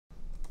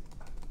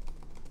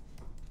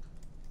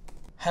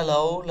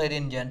Hello, ladies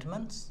and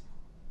gentlemen,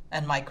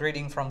 and my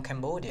greeting from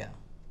Cambodia.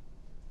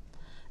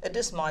 It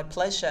is my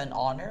pleasure and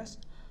honor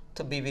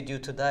to be with you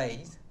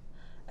today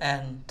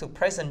and to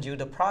present you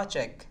the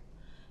project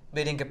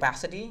Building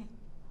Capacity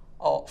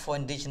for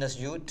Indigenous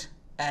Youth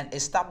and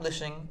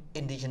Establishing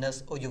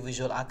Indigenous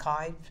Audiovisual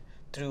Archive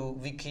through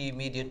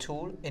Wikimedia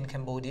tool in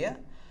Cambodia,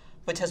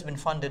 which has been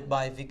funded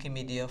by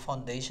Wikimedia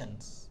Foundation.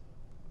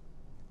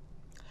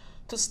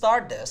 To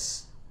start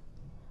this,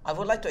 I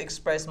would like to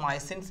express my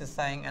sincere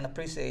thanks and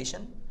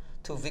appreciation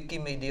to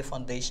Wikimedia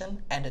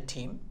Foundation and the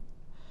team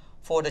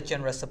for the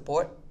generous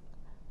support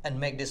and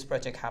make this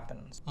project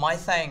happen. My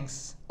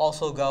thanks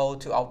also go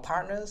to our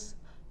partners,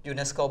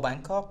 UNESCO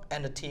Bangkok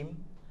and the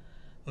team,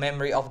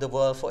 Memory of the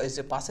World for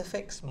Asia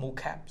Pacific,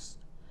 MOOCAPS,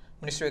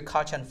 Ministry of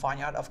Culture and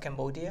Fine Art of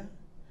Cambodia,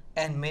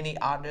 and many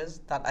others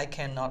that I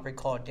cannot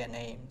recall their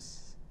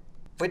names.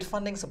 With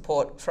funding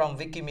support from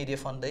Wikimedia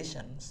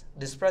Foundation,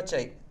 this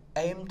project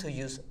aims to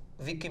use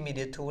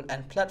Wikimedia tool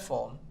and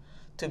platform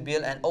to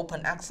build an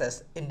open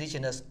access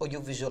indigenous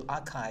audiovisual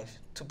archive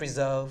to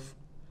preserve,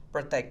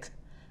 protect,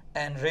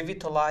 and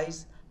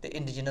revitalize the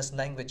indigenous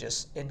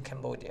languages in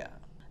Cambodia.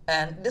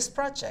 And this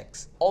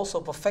project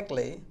also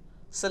perfectly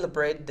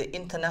celebrates the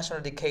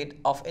International Decade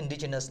of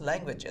Indigenous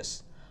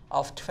Languages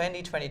of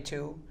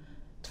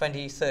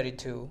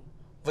 2022-2032,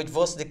 which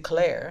was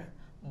declared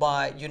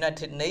by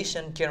United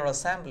Nations General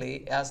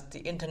Assembly as the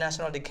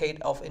International Decade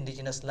of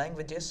Indigenous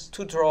Languages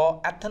to draw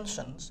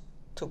attention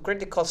to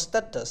critical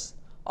status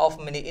of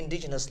many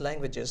indigenous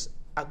languages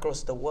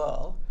across the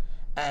world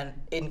and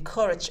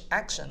encourage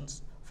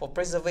actions for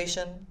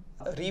preservation,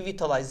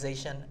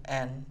 revitalization,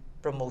 and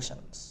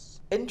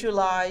promotions. In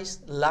July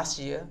last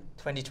year,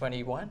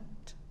 2021,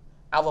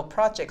 our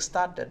project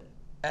started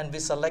and we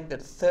selected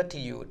 30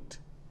 youth.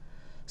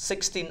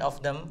 16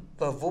 of them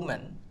were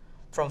women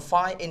from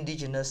 5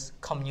 indigenous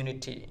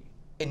communities,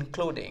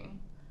 including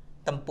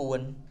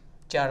Tampuan,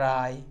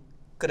 Charai,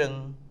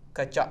 Krung,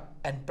 Kachak,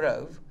 and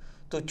Prov,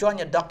 to join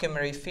a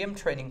documentary film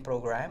training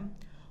program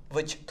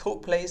which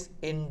took place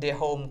in their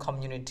home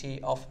community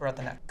of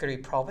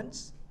Ratanakiri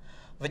province,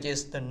 which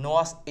is the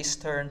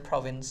northeastern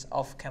province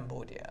of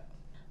Cambodia.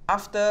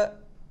 After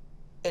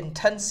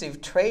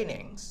intensive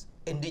trainings,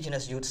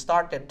 indigenous youth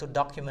started to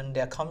document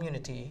their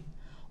community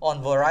on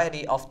a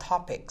variety of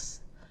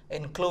topics,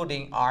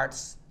 including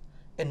arts,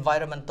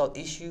 environmental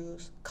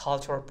issues,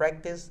 cultural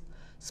practice,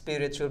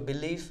 spiritual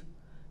belief,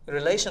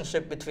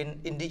 relationship between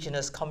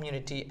indigenous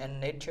community and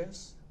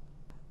natures.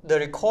 The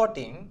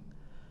recordings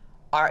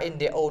are in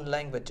their own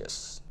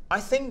languages. I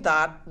think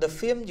that the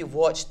film you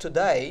watch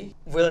today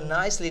will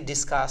nicely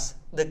discuss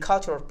the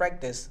cultural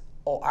practice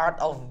or art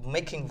of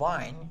making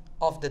wine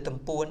of the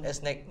Tampuan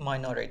ethnic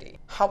minority.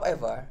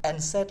 However,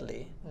 and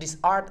sadly, this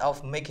art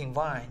of making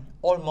wine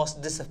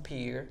almost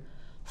disappeared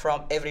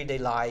from everyday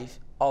life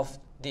of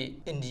the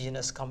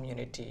indigenous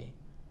community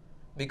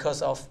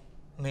because of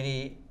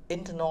many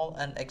internal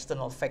and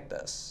external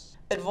factors.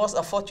 It was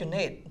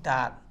fortunate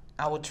that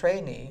our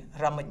trainee,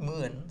 Ramit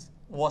Moon,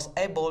 was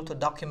able to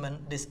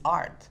document this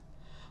art,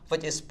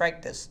 which is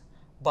practiced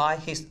by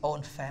his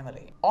own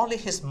family. Only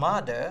his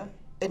mother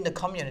in the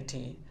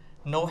community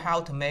know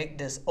how to make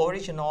this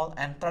original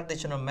and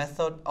traditional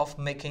method of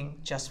making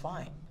just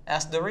wine.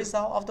 As the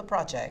result of the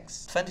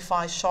projects,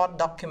 25 short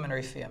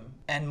documentary film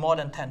and more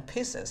than 10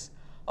 pieces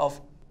of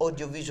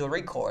audiovisual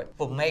record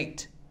were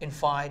made in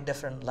 5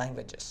 different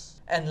languages.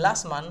 And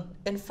last month,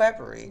 in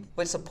February,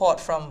 with support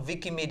from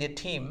Wikimedia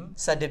team,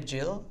 Sopheap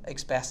Chea,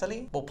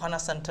 especially, Bophana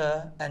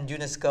Center and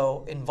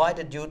UNESCO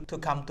invited youth to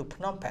come to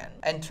Phnom Penh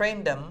and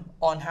train them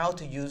on how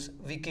to use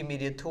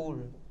Wikimedia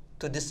tool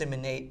to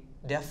disseminate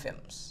their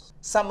films.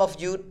 Some of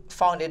you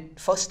found it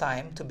first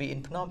time to be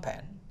in Phnom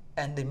Penh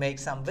and they make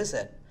some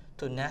visit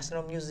to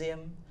National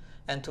Museum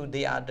and to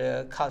the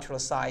other cultural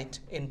site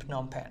in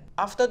Phnom Penh.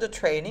 After the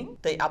training,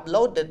 they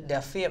uploaded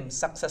their film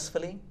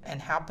successfully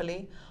and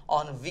happily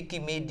on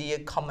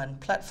Wikimedia Common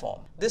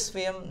platform. This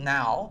film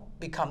now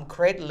become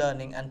great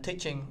learning and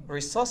teaching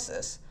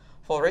resources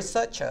for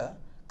researcher,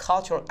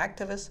 cultural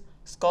activists,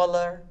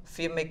 scholar,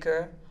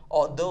 filmmaker,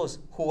 or those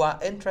who are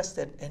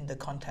interested in the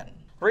content.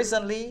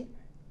 Recently,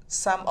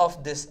 some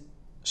of this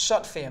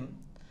short film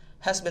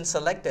has been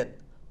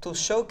selected to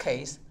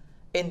showcase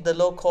in the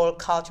local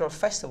cultural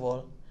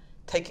festival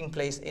taking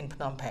place in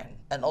Phnom Penh,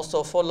 and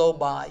also followed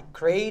by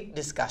great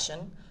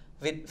discussion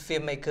with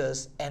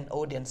filmmakers and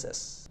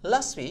audiences.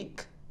 Last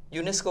week,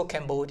 UNESCO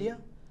Cambodia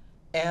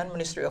and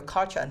Ministry of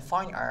Culture and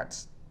Fine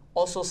Arts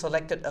also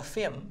selected a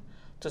film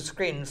to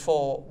screen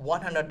for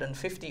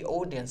 150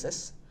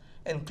 audiences,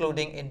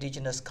 including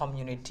indigenous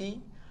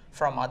community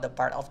from other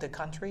parts of the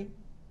country,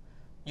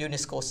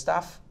 UNESCO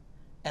staff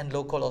and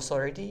local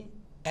authority,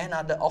 and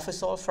other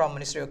officials from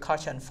Ministry of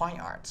Culture and Fine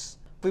Arts.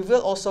 We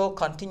will also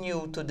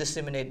continue to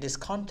disseminate this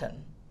content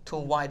to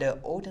wider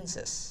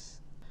audiences.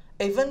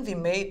 Even we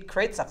made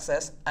great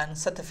success and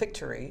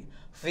satisfactory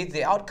with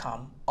the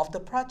outcome of the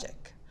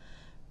project.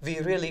 We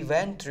really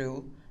went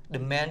through the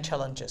main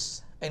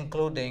challenges,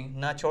 including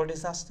natural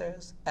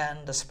disasters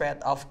and the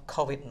spread of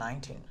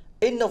COVID-19.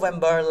 In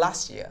November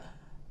last year,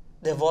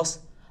 there was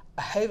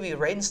a heavy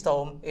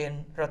rainstorm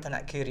in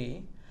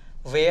Ratanakiri,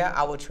 where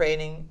our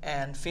training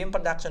and film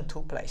production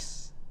took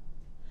place.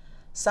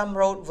 Some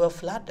roads were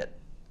flooded,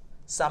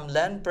 some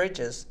land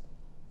bridges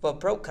were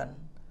broken,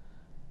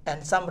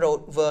 and some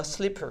roads were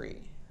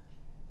slippery.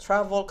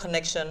 Travel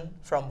connection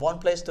from one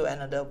place to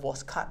another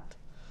was cut,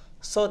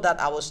 so that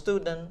our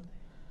students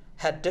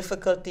had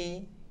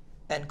difficulty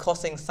and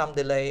causing some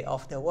delay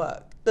of their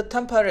work. The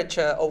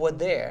temperature over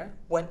there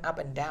went up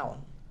and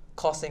down,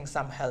 causing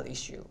some health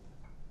issue.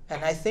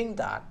 And I think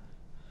that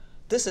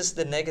this is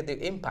the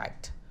negative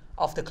impact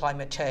of the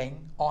climate change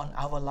on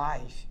our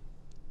life.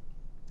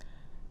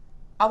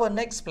 Our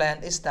next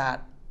plan is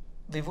that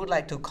we would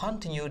like to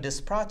continue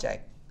this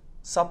project,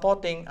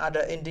 supporting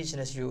other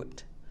indigenous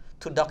youth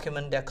to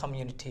document their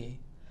community,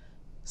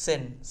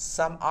 since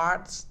some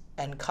arts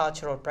and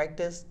cultural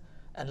practice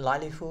and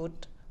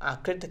livelihood are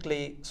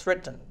critically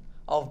threatened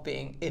of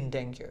being in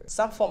danger.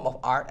 Some form of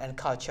art and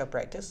culture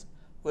practice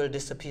will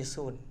disappear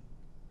soon.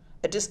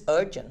 It is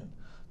urgent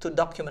to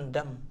document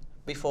them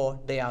before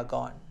they are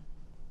gone.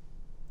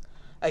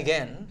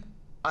 Again,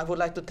 I would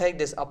like to take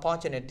this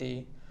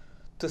opportunity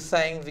to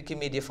thank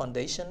Wikimedia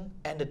Foundation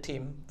and the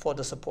team for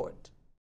the support.